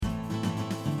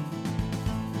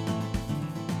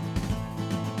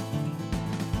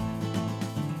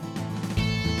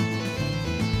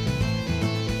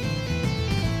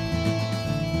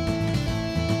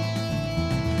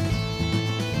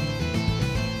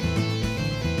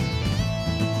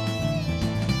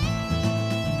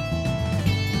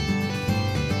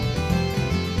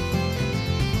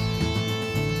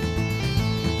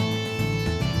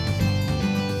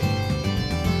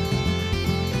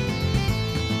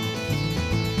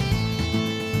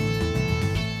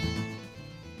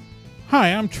Hi,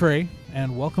 I'm Trey,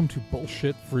 and welcome to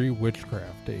Bullshit Free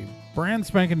Witchcraft, a brand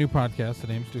spanking new podcast that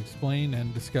aims to explain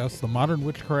and discuss the modern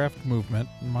witchcraft movement,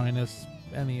 minus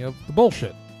any of the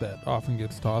bullshit that often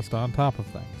gets tossed on top of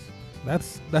things.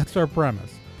 That's our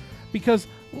premise. Because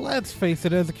let's face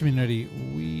it, as a community,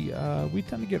 we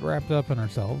tend to get wrapped up in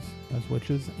ourselves as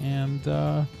witches, and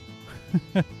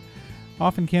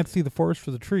often can't see the forest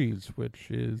for the trees,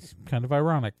 which is kind of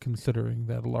ironic considering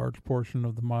that a large portion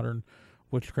of the modern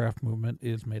witchcraft movement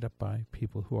is made up by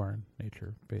people who are in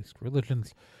nature-based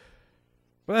religions.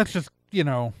 But that's just,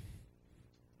 a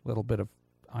little bit of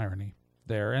irony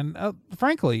there. And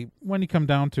frankly, when you come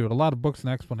down to it, a lot of books and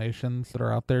explanations that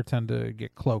are out there tend to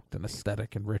get cloaked in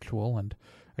aesthetic and ritual and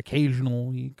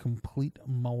occasionally complete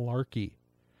malarkey.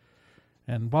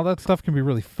 And while that stuff can be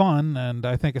really fun, and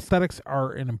I think aesthetics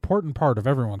are an important part of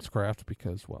everyone's craft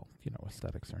because,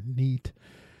 aesthetics are neat,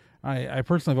 I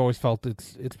personally have always felt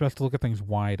it's best to look at things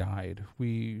wide-eyed.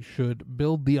 We should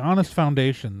build the honest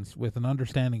foundations with an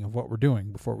understanding of what we're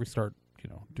doing before we start,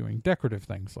 doing decorative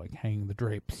things like hanging the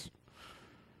drapes.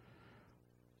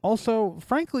 Also,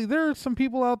 frankly, there are some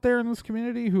people out there in this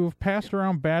community who have passed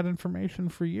around bad information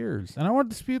for years, and I want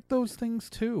to dispute those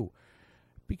things too.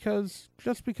 Because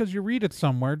just because you read it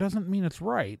somewhere doesn't mean it's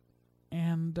right.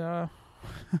 And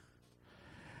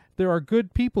there are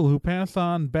good people who pass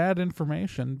on bad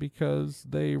information because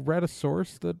they read a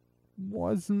source that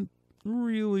wasn't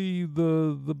really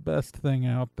the best thing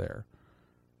out there.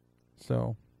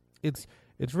 So it's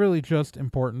really just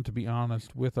important to be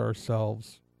honest with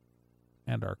ourselves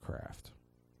and our craft.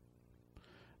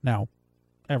 Now,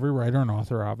 every writer and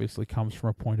author obviously comes from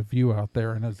a point of view out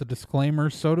there, and as a disclaimer,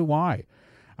 so do I.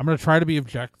 I'm going to try to be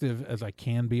objective as I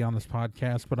can be on this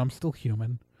podcast, but I'm still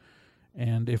human.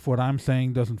 And if what I'm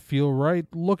saying doesn't feel right,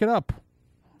 look it up.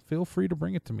 Feel free to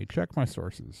bring it to me. Check my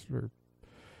sources. Or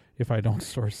if I don't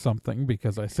source something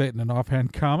because I say it in an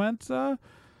offhand comment,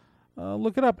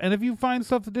 look it up. And if you find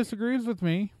stuff that disagrees with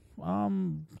me,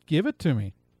 give it to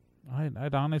me.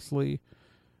 I'd honestly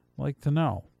like to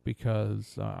know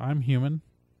because I'm human.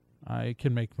 I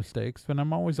can make mistakes, and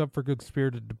I'm always up for good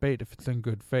spirited debate if it's in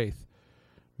good faith.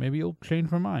 Maybe you'll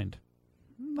change my mind.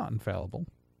 I'm not infallible,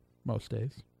 most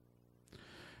days.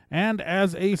 And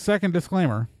as a second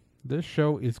disclaimer, this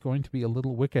show is going to be a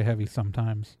little Wicca heavy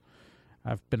sometimes.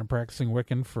 I've been a practicing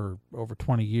Wiccan for over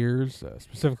 20 years.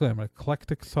 Specifically, I'm an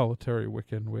eclectic solitary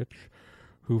Wiccan witch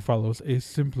who follows a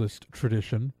simplist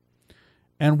tradition.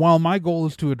 And while my goal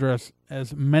is to address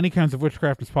as many kinds of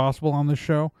witchcraft as possible on this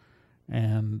show,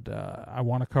 and I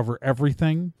want to cover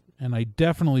everything, and I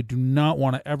definitely do not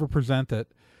want to ever present it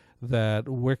that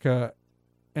Wicca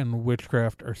and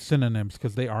witchcraft are synonyms,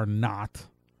 because they are not.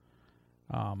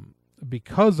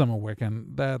 Because I'm a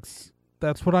Wiccan, that's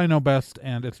what I know best,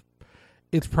 and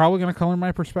it's probably going to color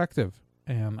my perspective,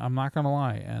 and I'm not going to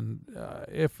lie. And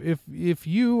if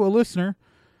you, a listener,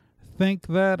 think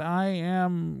that I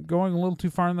am going a little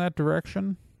too far in that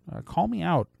direction, call me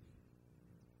out.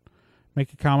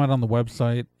 Make a comment on the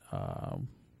website.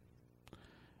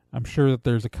 I'm sure that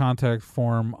there's a contact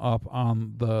form up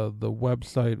on the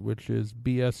website, which is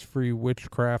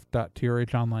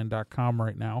bsfreewitchcraft.trhonline.com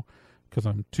right now, because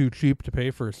I'm too cheap to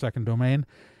pay for a second domain.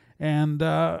 And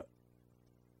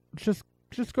just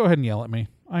go ahead and yell at me.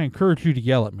 I encourage you to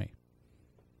yell at me.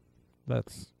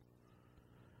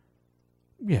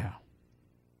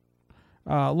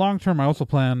 Long term, I also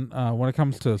plan, when it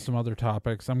comes to some other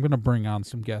topics, I'm going to bring on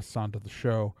some guests onto the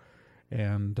show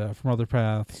and from other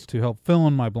paths to help fill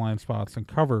in my blind spots and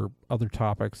cover other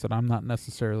topics that I'm not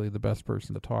necessarily the best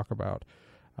person to talk about.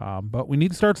 But we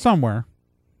need to start somewhere,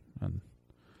 and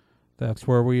that's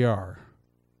where we are.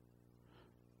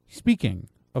 Speaking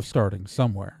of starting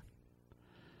somewhere,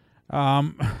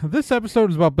 this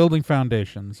episode is about building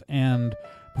foundations, and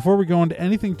before we go into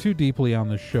anything too deeply on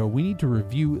this show, we need to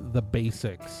review the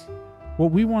basics.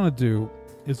 What we want to do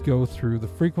is go through the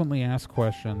frequently asked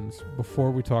questions before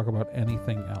we talk about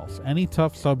anything else. Any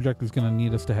tough subject is going to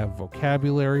need us to have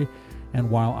vocabulary, and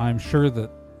while I'm sure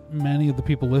that many of the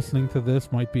people listening to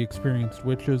this might be experienced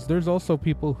witches, there's also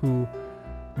people who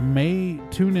may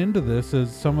tune into this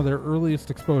as some of their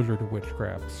earliest exposure to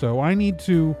witchcraft. So I need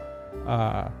to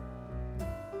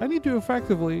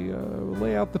effectively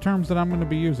lay out the terms that I'm going to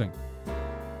be using.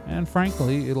 And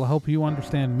frankly, it'll help you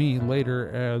understand me later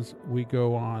as we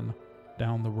go on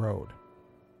down the road.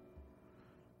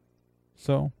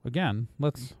 So, again,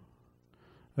 let's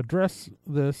address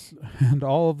this and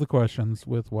all of the questions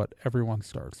with what everyone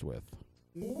starts with.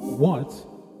 What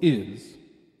is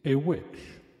a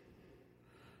witch?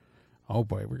 Oh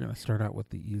boy, we're going to start out with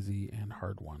the easy and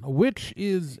hard one. A witch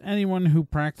is anyone who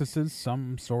practices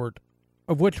some sort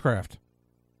of witchcraft.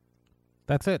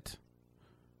 That's it.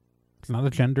 It's not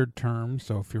a gendered term,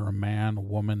 so if you're a man, a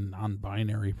woman,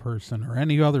 non-binary person, or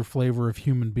any other flavor of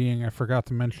human being I forgot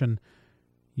to mention,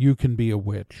 you can be a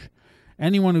witch.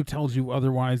 Anyone who tells you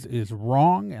otherwise is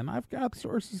wrong, and I've got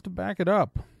sources to back it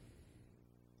up.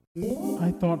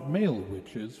 I thought male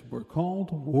witches were called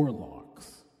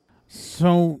warlocks.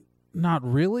 So, not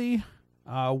really.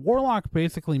 Warlock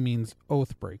basically means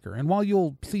oathbreaker, and while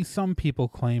you'll see some people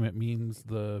claim it means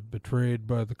the betrayed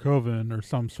by the coven or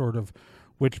some sort of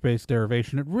witch-based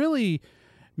derivation, it really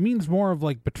means more of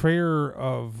like betrayer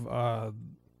of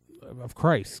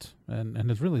Christ, and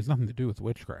it really has nothing to do with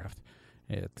witchcraft.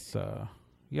 It's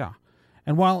yeah.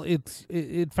 And while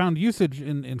it found usage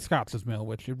in Scots as male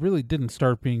witch, it really didn't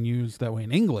start being used that way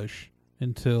in English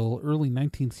until early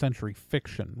 19th century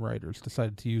fiction writers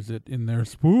decided to use it in their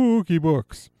spooky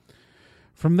books.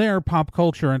 From there, pop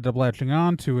culture ended up latching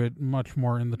on to it much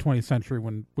more in the 20th century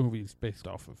when movies based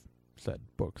off of said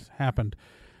books happened.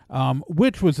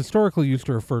 Witch was historically used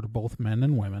to refer to both men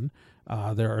and women.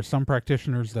 There are some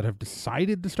practitioners that have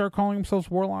decided to start calling themselves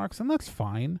warlocks, and that's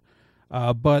fine.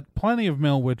 But plenty of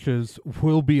male witches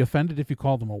will be offended if you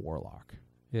call them a warlock.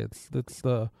 It's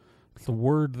the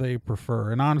word they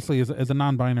prefer. And honestly, as a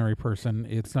non-binary person,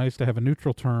 it's nice to have a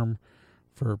neutral term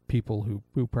for people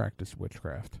who practice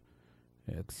witchcraft.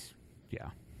 It's, yeah.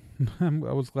 I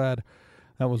was glad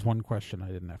that was one question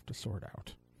I didn't have to sort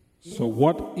out. So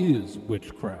what is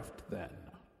witchcraft, then?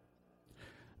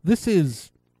 This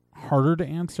is harder to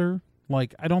answer.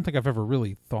 Like, I don't think I've ever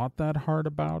really thought that hard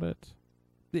about it.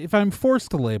 If I'm forced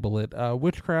to label it,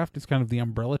 witchcraft is kind of the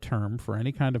umbrella term for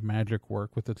any kind of magic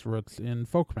work with its roots in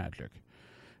folk magic.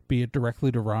 Be it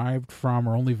directly derived from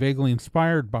or only vaguely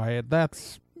inspired by it,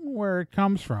 that's where it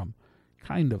comes from.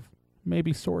 Kind of.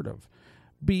 Maybe sort of.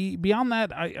 Beyond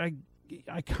that, I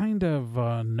kind of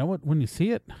know it when you see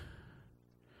it.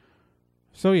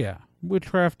 So yeah,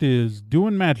 witchcraft is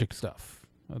doing magic stuff.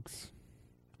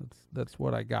 That's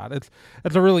what I got. It's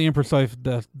a really imprecise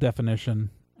definition.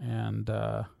 And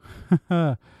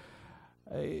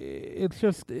it's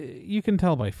just, you can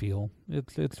tell by feel.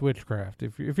 It's witchcraft.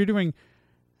 If you're doing,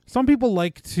 some people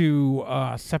like to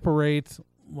separate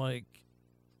like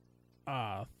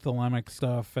thelemic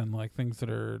stuff and like things that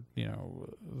are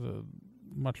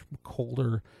much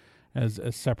colder as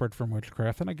separate from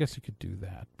witchcraft. And I guess you could do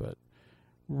that, but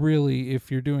really,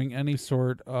 if you're doing any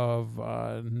sort of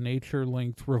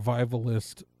nature-linked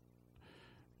revivalist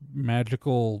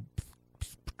magical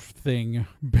thing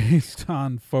based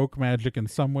on folk magic in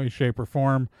some way, shape, or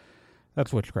form,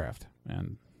 that's witchcraft.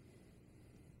 And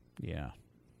yeah,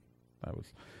 that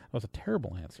was a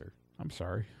terrible answer. I'm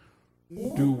sorry.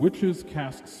 Do witches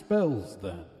cast spells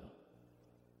then?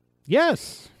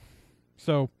 Yes.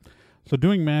 So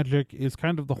doing magic is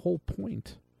kind of the whole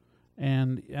point.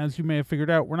 And as you may have figured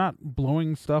out, we're not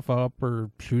blowing stuff up or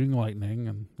shooting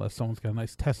lightning, unless someone's got a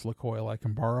nice Tesla coil I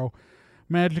can borrow.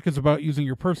 Magic is about using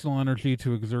your personal energy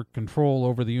to exert control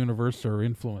over the universe or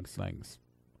influence things,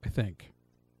 I think.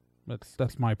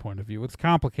 That's my point of view. It's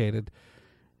complicated,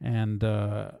 and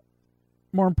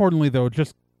more importantly, though,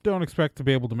 just don't expect to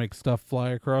be able to make stuff fly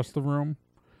across the room,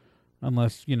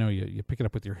 unless you pick it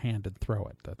up with your hand and throw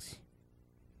it.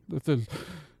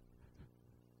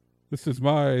 This is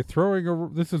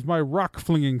my rock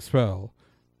flinging spell.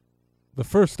 The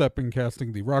first step in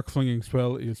casting the rock flinging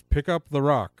spell is pick up the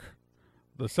rock.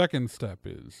 The second step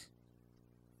is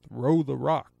throw the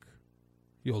rock.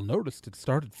 You'll notice it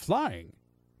started flying.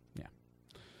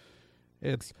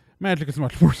 Yeah. Magic is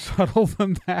much more subtle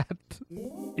than that.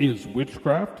 Is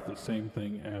witchcraft the same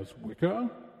thing as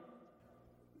Wicca?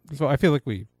 So I feel like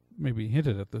we maybe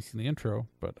hinted at this in the intro,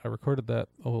 but I recorded that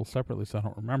a little separately, so I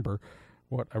don't remember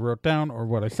what I wrote down or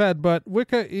what I said. But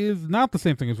Wicca is not the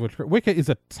same thing as witchcraft. Wicca is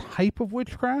a type of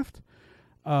witchcraft.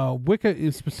 Wicca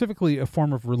is specifically a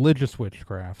form of religious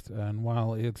witchcraft, and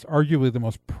while it's arguably the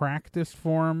most practiced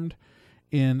form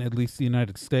in at least the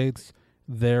United States,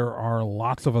 there are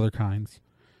lots of other kinds.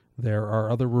 There are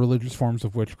other religious forms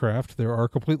of witchcraft. There are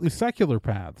completely secular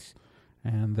paths.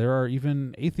 And there are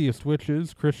even atheist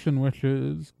witches, Christian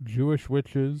witches, Jewish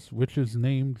witches, witches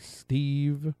named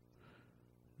Steve.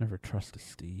 Never trust a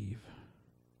Steve.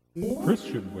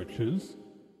 Christian witches?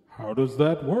 How does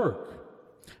that work?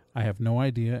 I have no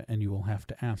idea, and you will have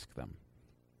to ask them.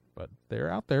 But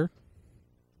they're out there,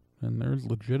 and they're as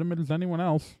legitimate as anyone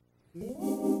else.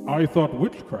 I thought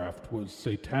witchcraft was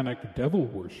satanic devil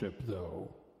worship,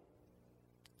 though.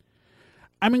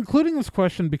 I'm including this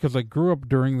question because I grew up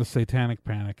during the Satanic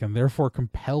Panic and therefore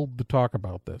compelled to talk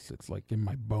about this. It's like in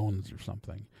my bones or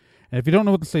something. And if you don't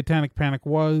know what the Satanic Panic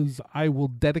was, I will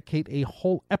dedicate a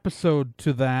whole episode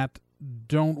to that.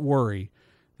 Don't worry.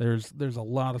 There's a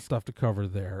lot of stuff to cover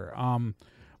there.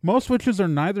 Most witches are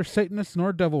neither Satanists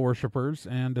nor devil worshippers,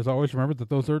 and as always, remember that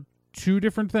those are two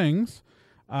different things.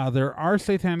 There are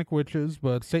satanic witches,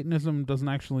 but Satanism doesn't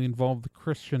actually involve the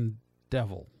Christian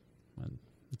devil.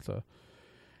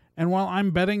 And while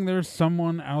I'm betting there's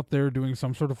someone out there doing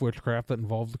some sort of witchcraft that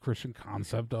involves the Christian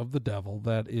concept of the devil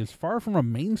that is far from a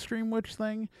mainstream witch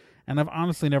thing, and I've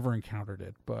honestly never encountered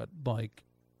it, but like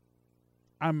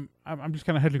I'm just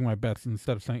kind of hedging my bets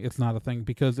instead of saying it's not a thing,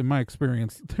 because in my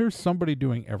experience there's somebody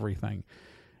doing everything,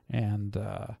 and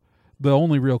the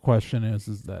only real question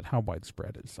is that how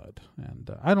widespread is it? And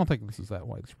I don't think this is that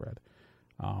widespread.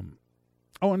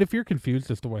 Oh, and if you're confused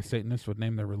as to why Satanists would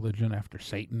name their religion after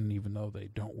Satan, even though they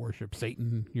don't worship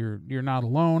Satan, you're not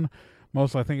alone.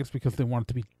 Mostly I think it's because they want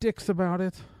to be dicks about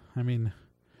it. I mean,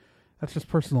 that's just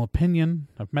personal opinion.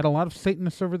 I've met a lot of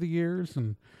Satanists over the years,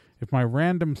 and if my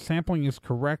random sampling is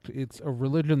correct, it's a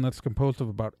religion that's composed of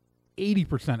about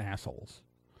 80% assholes.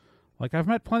 Like, I've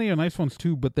met plenty of nice ones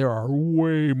too, but there are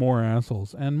way more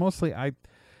assholes. And mostly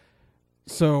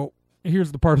So,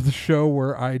 here's the part of the show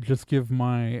where I just give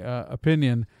my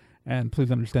opinion, and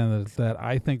please understand that it's that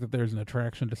I think that there's an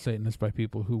attraction to Satanists by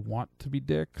people who want to be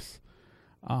dicks.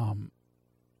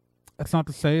 That's not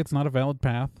to say it's not a valid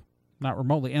path, not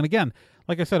remotely. And again,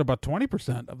 like I said, about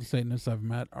 20% of the Satanists I've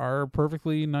met are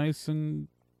perfectly nice and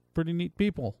pretty neat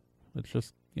people. It's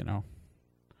just,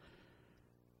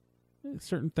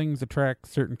 certain things attract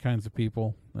certain kinds of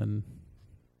people, and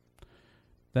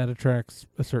that attracts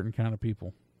a certain kind of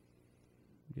people.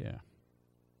 Yeah.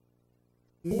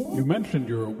 You mentioned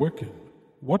you're a Wiccan.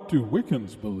 What do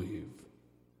Wiccans believe?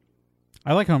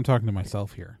 I like how I'm talking to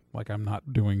myself here. Like I'm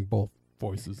not doing both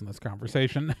voices in this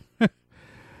conversation.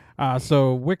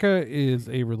 So Wicca is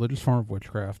a religious form of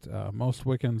witchcraft. Most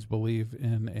Wiccans believe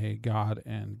in a god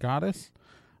and goddess.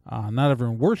 Not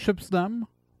everyone worships them,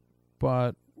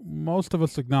 but most of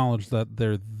us acknowledge that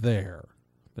they're there.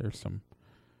 There's some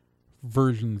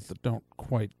versions that don't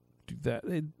quite do that.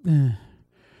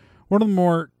 One of the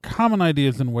more common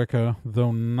ideas in Wicca,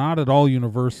 though not at all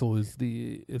universal, is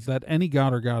that any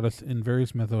god or goddess in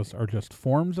various mythos are just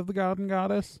forms of the god and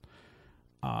goddess.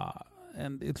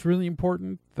 And it's really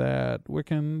important that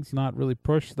Wiccans not really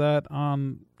push that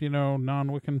on,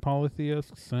 non-Wiccan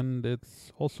polytheists. And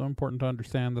it's also important to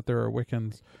understand that there are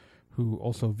Wiccans who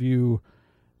also view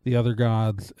the other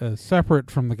gods as separate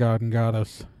from the god and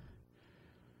goddess.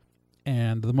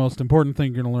 And the most important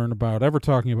thing you're going to learn about ever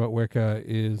talking about Wicca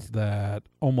is that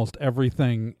almost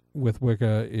everything with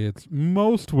Wicca, it's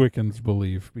most Wiccans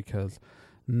believe, because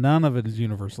none of it is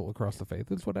universal across the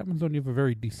faith. It's what happens when you have a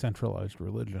very decentralized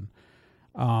religion.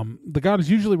 The god is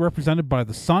usually represented by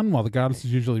the sun, while the goddess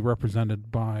is usually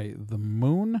represented by the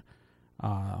moon.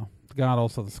 The god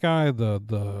also the sky,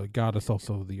 the goddess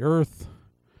also the earth.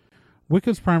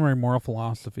 Wicca's primary moral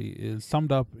philosophy is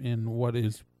summed up in what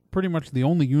is pretty much the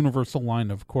only universal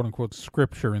line of quote-unquote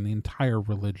scripture in the entire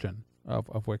religion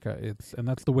of Wicca. And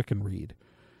that's the Wiccan Rede.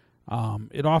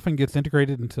 It often gets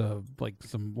integrated into like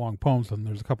some long poems, and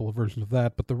there's a couple of versions of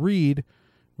that. But the Rede,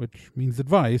 which means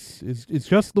advice, is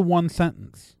just the one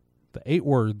sentence, the 8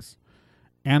 words,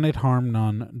 "And it harm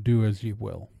none, do as ye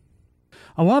will."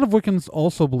 A lot of Wiccans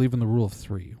also believe in the rule of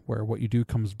 3, where what you do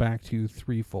comes back to you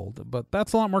threefold. But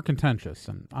that's a lot more contentious,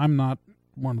 and I'm not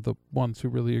one of the ones who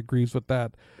really agrees with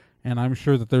that. And I'm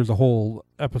sure that there's a whole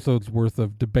episode's worth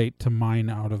of debate to mine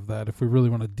out of that if we really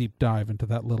want to deep dive into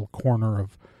that little corner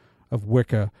of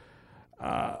Wicca.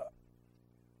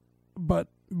 But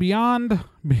beyond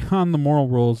the moral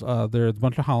rules, there's a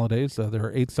bunch of holidays. There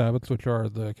are 8 Sabbats, which are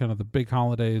the kind of the big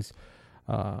holidays,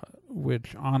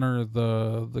 which honor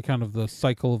the kind of the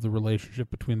cycle of the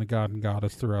relationship between the god and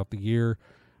goddess throughout the year.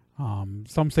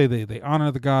 Some say they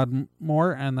honor the god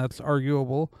more, and that's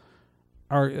arguable.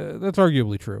 That's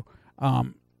arguably true.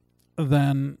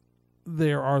 Then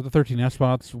there are the 13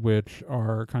 Esbats, which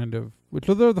are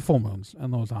they're the full moons,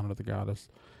 and those honor the goddess.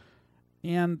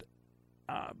 And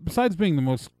besides being the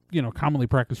most commonly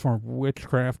practiced form of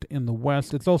witchcraft in the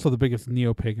West, it's also the biggest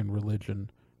neo-pagan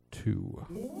religion too.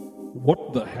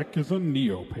 What the heck is a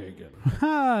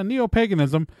neo-pagan?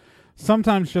 Neo-paganism,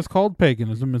 sometimes just called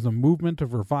paganism, is a movement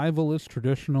of revivalist,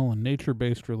 traditional, and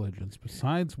nature-based religions.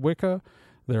 Besides Wicca,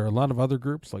 there are a lot of other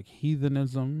groups like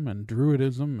heathenism and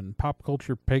druidism and pop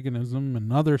culture paganism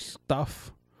and other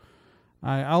stuff.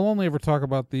 I'll only ever talk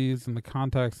about these in the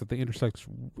context that they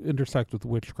intersect with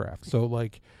witchcraft. So,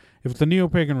 like, if it's a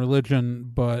neo-pagan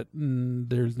religion, but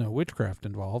there's no witchcraft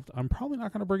involved, I'm probably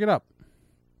not going to bring it up.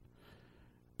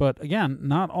 But again,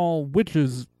 not all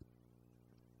witches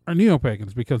are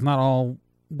neo-pagans, because not all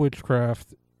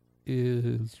witchcraft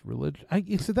is religion.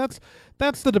 You see, that's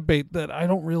the debate that I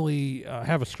don't really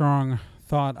have a strong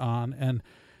thought on, and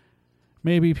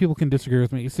maybe people can disagree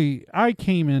with me. You see, I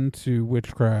came into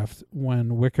witchcraft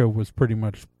when Wicca was pretty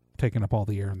much taking up all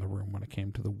the air in the room when it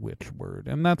came to the witch word,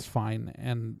 and that's fine.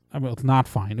 And I mean, it's not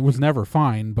fine. It was never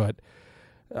fine, but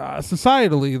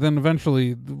societally, then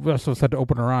eventually the rest of us had to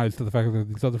open our eyes to the fact that there are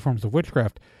these other forms of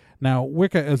witchcraft. Now,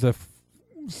 Wicca as a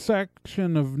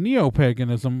section of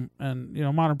neo-paganism and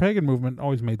modern pagan movement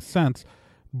always made sense,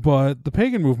 but the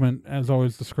pagan movement, as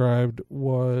always described,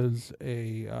 was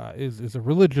is a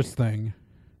religious thing,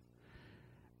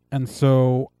 and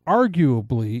so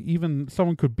arguably even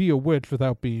someone could be a witch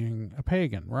without being a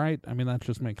pagan, right? I mean, that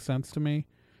just makes sense to me,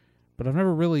 but I've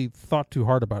never really thought too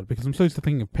hard about it because I'm so used to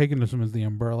thinking of paganism as the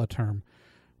umbrella term,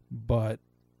 but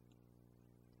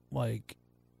like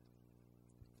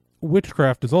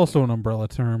witchcraft is also an umbrella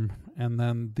term, and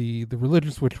then the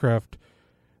religious witchcraft,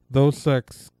 those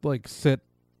sects like sit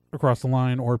across the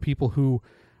line, or people who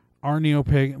are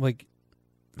neo-pagan, like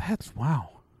that's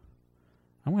wow.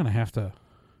 I'm gonna have to.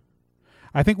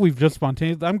 I think we've just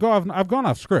spontaneously. I've gone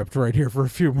off script right here for a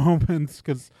few moments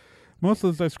because most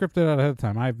of this I scripted out ahead of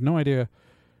time. I have no idea.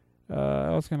 I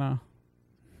was gonna.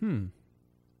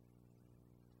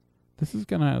 This is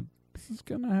gonna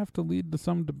have to lead to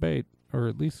some debate, or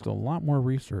at least a lot more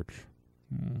research.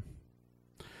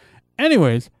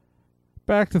 Anyways,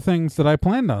 back to things that I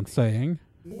planned on saying.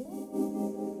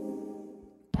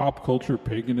 Pop culture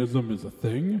paganism is a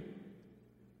thing?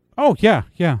 Oh, yeah,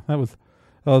 that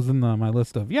was in my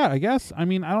list of, I guess. I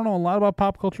mean, I don't know a lot about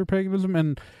pop culture paganism,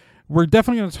 and we're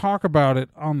definitely going to talk about it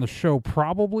on the show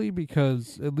probably,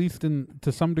 because at least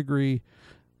to some degree,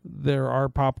 there are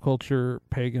pop culture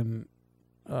pagan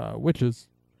witches.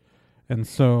 And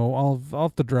so I'll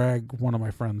have to drag one of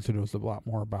my friends who knows a lot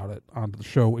more about it onto the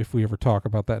show if we ever talk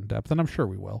about that in depth, and I'm sure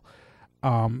we will.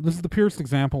 This is the purest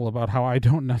example about how I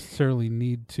don't necessarily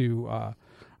need to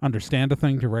understand a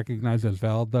thing to recognize it as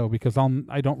valid, though, because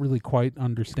I don't really quite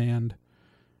understand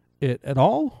it at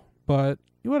all. But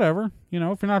whatever,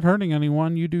 if you're not hurting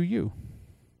anyone, you do you.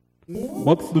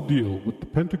 What's the deal with the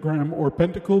pentagram or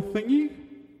pentacle thingy?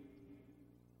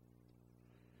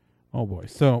 Oh boy,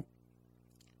 so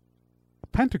a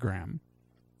pentagram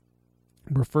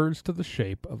refers to the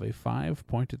shape of a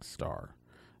 5-pointed star.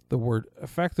 The word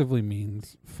effectively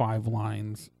means 5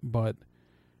 lines, but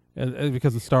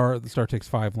because the star takes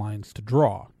 5 lines to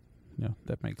draw,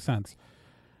 that makes sense.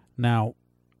 Now,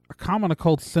 a common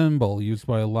occult symbol used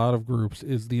by a lot of groups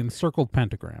is the encircled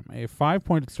pentagram, a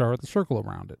 5-pointed star with a circle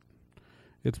around it.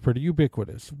 It's pretty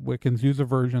ubiquitous. Wiccans use a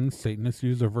version, Satanists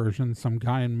use a version. Some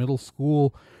guy in middle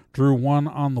school drew one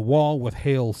on the wall with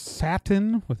Hail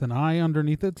Satin with an eye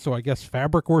underneath it, so I guess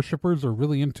fabric worshippers are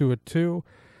really into it too.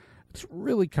 It's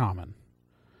really common.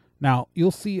 Now, you'll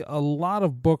see a lot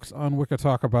of books on Wicca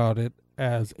talk about it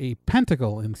as a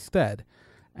pentacle instead,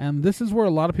 and this is where a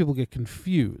lot of people get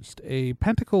confused. A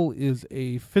pentacle is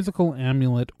a physical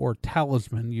amulet or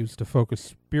talisman used to focus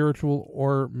spiritual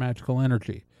or magical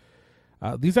energy.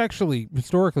 These actually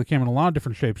historically came in a lot of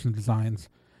different shapes and designs,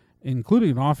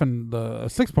 including often the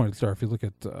 6-pointed star if you look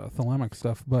at Thelemic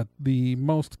stuff, but the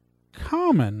most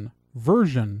common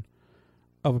version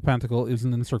of a pentacle is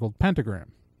an encircled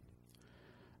pentagram.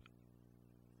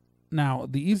 Now,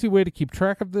 the easy way to keep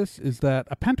track of this is that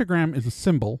a pentagram is a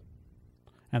symbol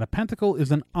and a pentacle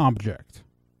is an object.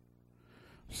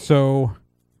 So,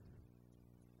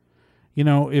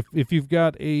 if you've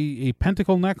got a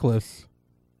pentacle necklace,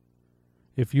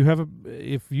 it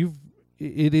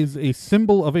is a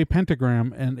symbol of a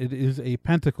pentagram, and it is a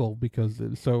pentacle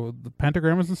so the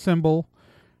pentagram is a symbol,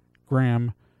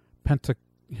 pentagram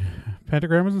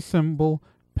is a symbol,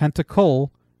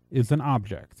 pentacle is an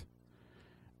object.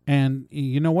 And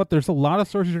you know what? There's a lot of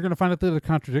sources you're going to find out there that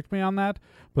contradict me on that,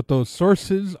 but those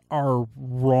sources are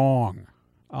wrong.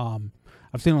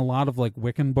 I've seen a lot of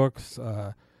Wiccan books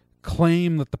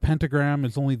claim that the pentagram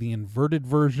is only the inverted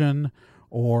version,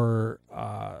 or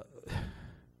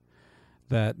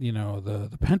that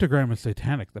the pentagram is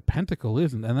satanic. The pentacle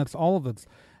isn't, and that's all of it.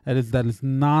 That is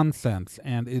nonsense,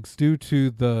 and it's due to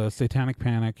the satanic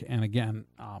panic, and again,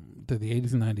 to the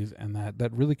 80s and 90s, and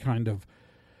that really kind of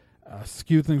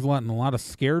skewed things a lot, and a lot of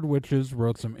scared witches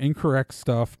wrote some incorrect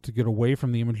stuff to get away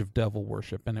from the image of devil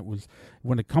worship, and it was,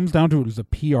 when it comes down to it, it was a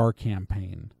PR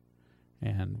campaign,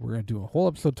 and we're going to do a whole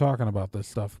episode talking about this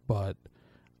stuff, but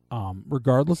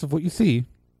regardless of what you see,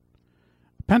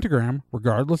 a pentagram,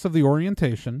 regardless of the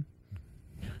orientation,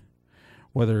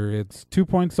 whether it's 2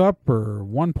 points up or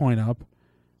 1 point up,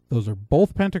 those are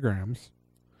both pentagrams,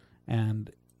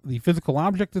 and the physical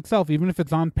object itself, even if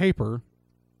it's on paper,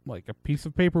 like a piece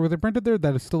of paper with it printed there,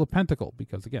 that is still a pentacle.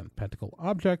 Because again, pentacle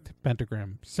object,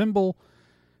 pentagram symbol.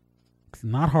 It's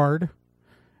not hard.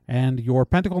 And your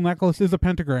pentacle necklace is a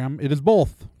pentagram. It is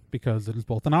both, because it is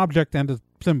both an object and a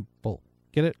symbol.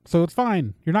 Get it? So it's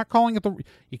fine. You're not calling it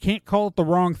you can't call it the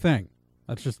wrong thing.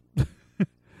 That's just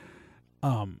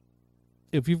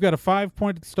if you've got a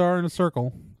 5-pointed star in a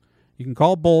circle, you can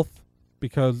call both,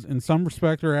 because in some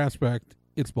respect or aspect,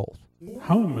 it's both.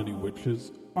 How many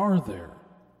witches are there?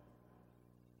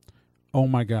 Oh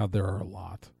my God, there are a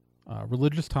lot.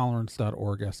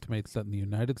 ReligiousTolerance.org estimates that in the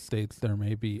United States there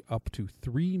may be up to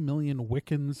 3 million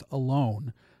Wiccans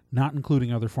alone, not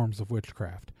including other forms of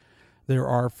witchcraft. There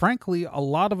are, frankly, a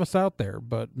lot of us out there,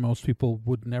 but most people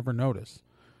would never notice.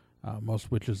 Most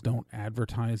witches don't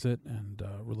advertise it, and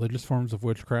religious forms of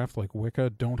witchcraft like Wicca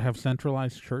don't have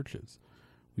centralized churches.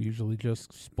 We usually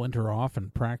just splinter off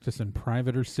and practice in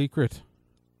private or secret.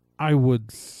 I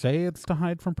would say it's to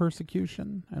hide from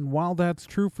persecution, and while that's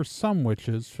true for some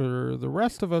witches, for the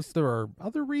rest of us there are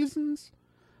other reasons.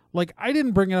 Like, I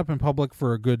didn't bring it up in public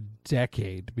for a good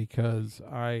decade because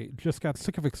I just got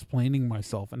sick of explaining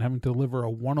myself and having to deliver a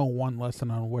 101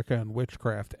 lesson on Wicca and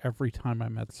witchcraft every time I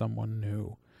met someone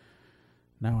new.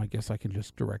 Now I guess I can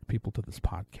just direct people to this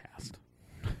podcast.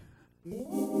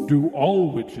 Do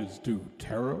all witches do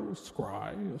tarot,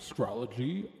 scry,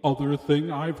 astrology, other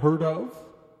thing I've heard of?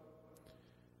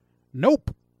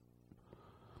 Nope.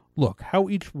 Look, how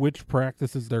each witch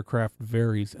practices their craft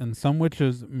varies, and some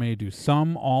witches may do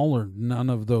some, all, or none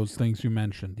of those things you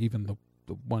mentioned, even the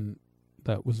one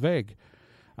that was vague.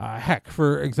 Heck,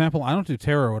 for example, I don't do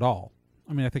tarot at all.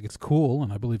 I mean, I think it's cool,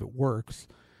 and I believe it works,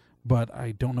 but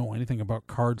I don't know anything about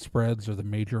card spreads or the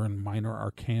major and minor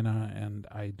arcana, and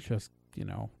I just,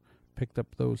 picked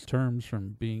up those terms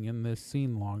from being in this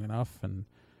scene long enough, and,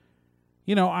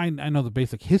 I know the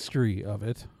basic history of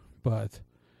it, but...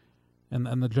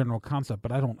 And the general concept,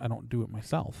 but I don't do it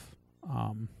myself.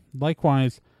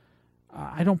 Likewise,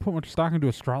 I don't put much stock into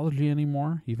astrology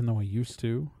anymore, even though I used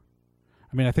to.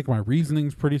 I mean, I think my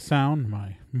reasoning's pretty sound.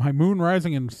 My moon,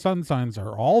 rising, and sun signs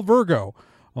are all Virgo,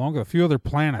 along with a few other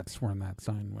planets were in that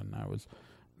sign when I was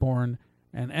born.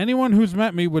 And anyone who's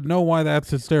met me would know why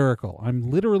that's hysterical. I'm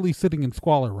literally sitting in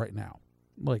squalor right now.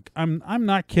 Like, I'm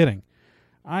not kidding.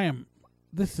 My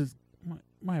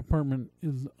apartment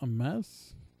is a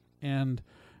mess. And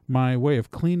my way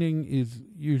of cleaning is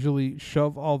usually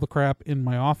shove all the crap in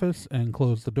my office and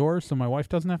close the door so my wife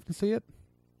doesn't have to see it.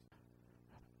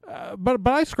 But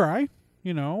I scry,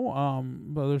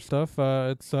 other stuff.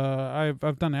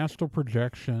 I've done astral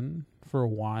projection for a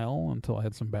while until I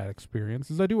had some bad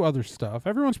experiences. I do other stuff.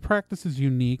 Everyone's practice is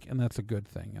unique, and that's a good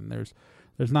thing. And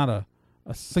there's not a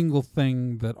single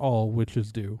thing that all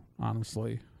witches do.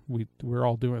 Honestly, we're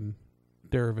all doing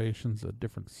derivations of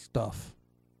different stuff.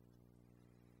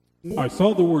 I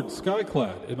saw the word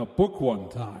skyclad in a book one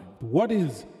time. What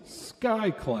is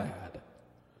skyclad?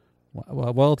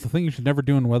 Well, it's a thing you should never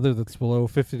do in weather that's below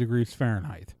 50 degrees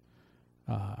Fahrenheit.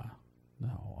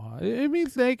 It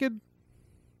means naked.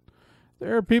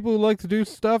 There are people who like to do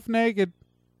stuff naked.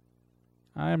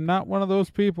 I am not one of those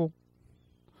people.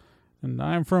 And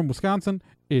I am from Wisconsin.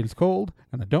 It is cold,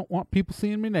 and I don't want people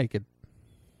seeing me naked.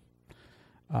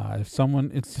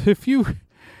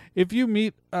 If you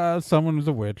meet someone who's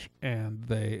a witch and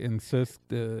they insist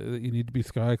that you need to be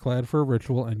skyclad for a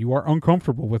ritual and you are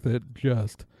uncomfortable with it,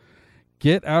 just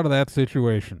get out of that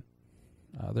situation.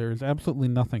 There is absolutely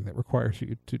nothing that requires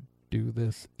you to do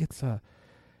this.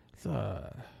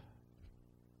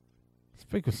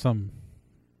 Speak of some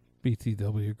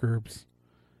BTW groups.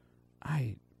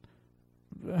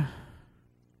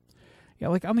 Yeah,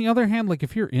 like, on the other hand, like,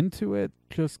 if you're into it,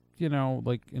 just, and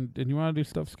you want to do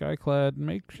stuff skyclad,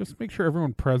 make sure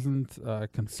everyone present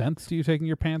consents to you taking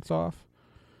your pants off.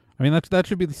 I mean, that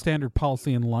should be the standard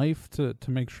policy in life, to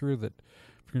make sure that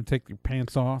if you're going to take your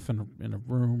pants off in a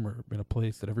room or in a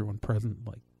place, that everyone present,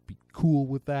 like, be cool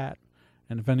with that.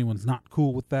 And if anyone's not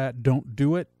cool with that, don't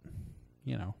do it.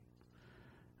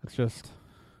 It's just,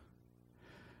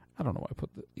 I don't know why I put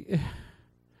the...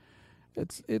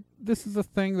 This is a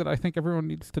thing that I think everyone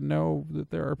needs to know,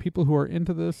 that there are people who are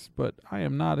into this, but I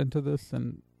am not into this,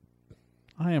 and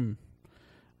I'm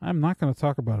not going to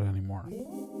talk about it anymore.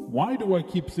 Why do I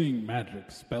keep seeing magic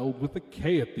spelled with a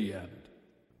K at the end?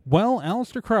 Well,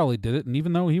 Aleister Crowley did it, and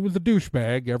even though he was a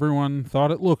douchebag, everyone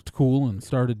thought it looked cool and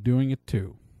started doing it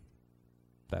too.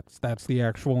 That's the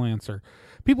actual answer.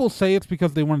 People say it's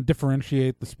because they want to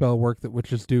differentiate the spell work that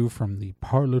witches do from the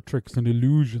parlor tricks and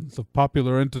illusions of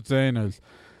popular entertainers.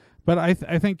 But I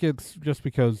think it's just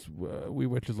because we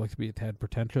witches like to be a tad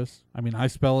pretentious. I mean, I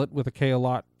spell it with a K a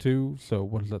lot too, so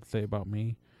what does that say about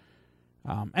me?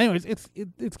 Anyways, it's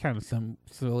kind of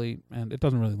silly, and it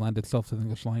doesn't really lend itself to the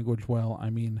English language well.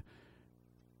 I mean,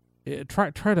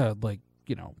 try to, like,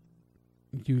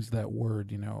 use that word,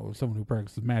 someone who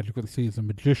practices magic with a C is a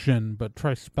magician, but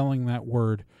try spelling that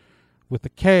word with a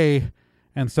K,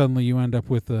 and suddenly you end up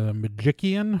with a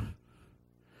magician.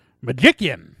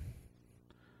 Magician!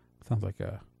 Sounds like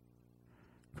a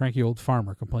cranky old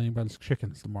farmer complaining about his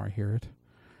chickens the more I hear it.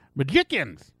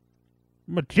 Magicians!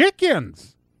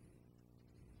 Magicians!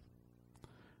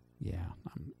 Yeah,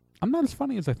 I'm not as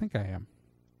funny as I think I am.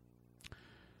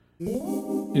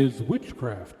 Is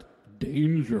witchcraft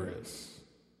dangerous?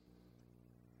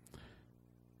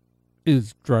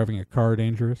 Is driving a car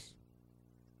dangerous?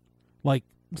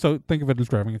 So think of it as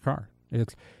driving a car.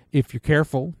 It's, if you're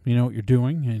careful, you know what you're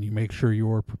doing, and you make sure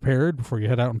you're prepared before you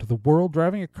head out into the world,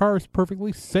 driving a car is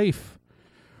perfectly safe.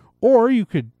 Or you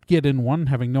could get in one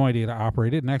having no idea to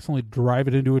operate it and accidentally drive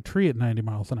it into a tree at 90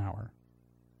 miles an hour.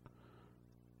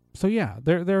 So yeah,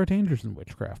 there are dangers in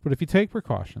witchcraft, but if you take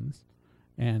precautions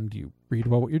and you read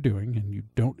about what you're doing and you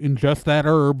don't ingest that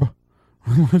herb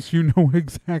unless you know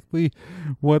exactly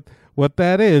what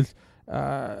that is,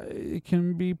 it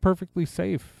can be perfectly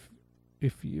safe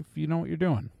if you know what you're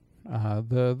doing.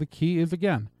 The key is,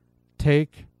 again,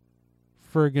 take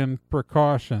friggin'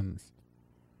 precautions.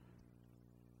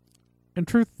 In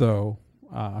truth, though,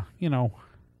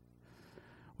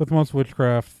 with most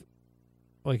witchcraft,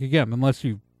 like, again, unless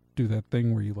you do that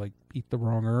thing where you, like, eat the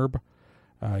wrong herb,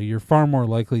 you're far more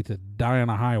likely to die on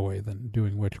a highway than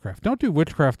doing witchcraft. Don't do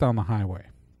witchcraft on the highway.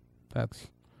 That's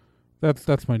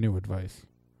my new advice.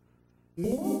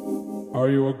 Are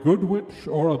you a good witch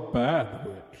or a bad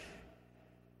witch?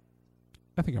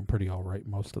 I think I'm pretty all right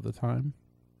most of the time.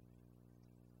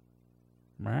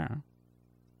 Yeah.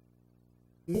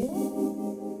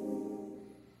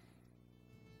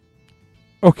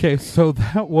 Okay, so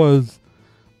that was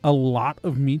a lot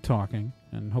of me talking,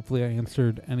 and hopefully I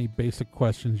answered any basic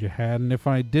questions you had. And if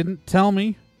I didn't, tell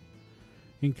me.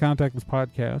 You can contact this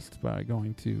podcast by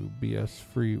going to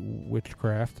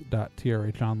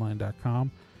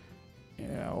bsfreewitchcraft.trhonline.com.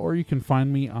 Or you can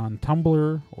find me on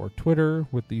Tumblr or Twitter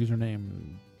with the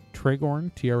username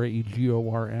Tregorn,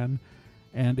 Traegorn.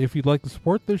 And if you'd like to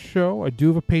support this show, I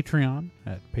do have a Patreon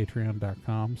at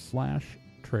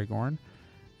patreon.com/Tregorn.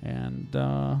 And,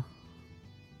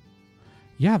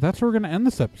 yeah, that's where we're going to end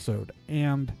this episode.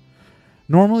 And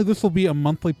normally this will be a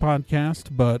monthly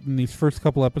podcast, but in these first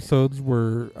couple episodes,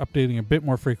 we're updating a bit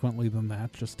more frequently than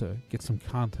that, just to get some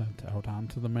content out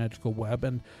onto the magical web.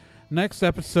 And next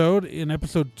episode, in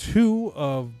episode 2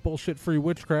 of Bullshit Free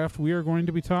Witchcraft, we are going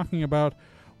to be talking about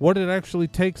what it actually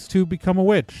takes to become a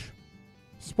witch.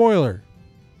 Spoiler.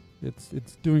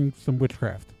 It's doing some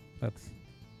witchcraft.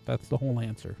 That's the whole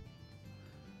answer.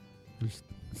 Just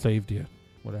saved you.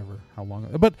 Whatever, how long,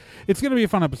 but it's going to be a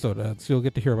fun episode. So you'll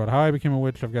get to hear about how I became a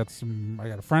witch. I got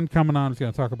a friend coming on who's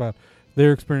going to talk about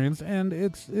their experience, and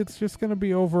it's just going to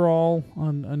be overall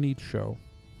a neat show.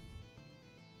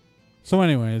 So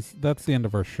anyways, that's the end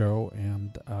of our show,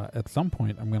 and at some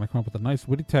point I'm going to come up with a nice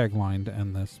witty tagline to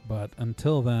end this, but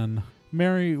until then,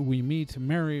 merry we meet,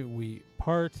 merry we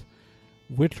part.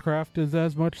 Witchcraft is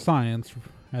as much science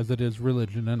as it is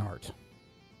religion and art.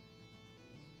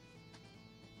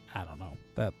 I don't know.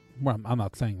 I'm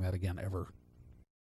not saying that again ever.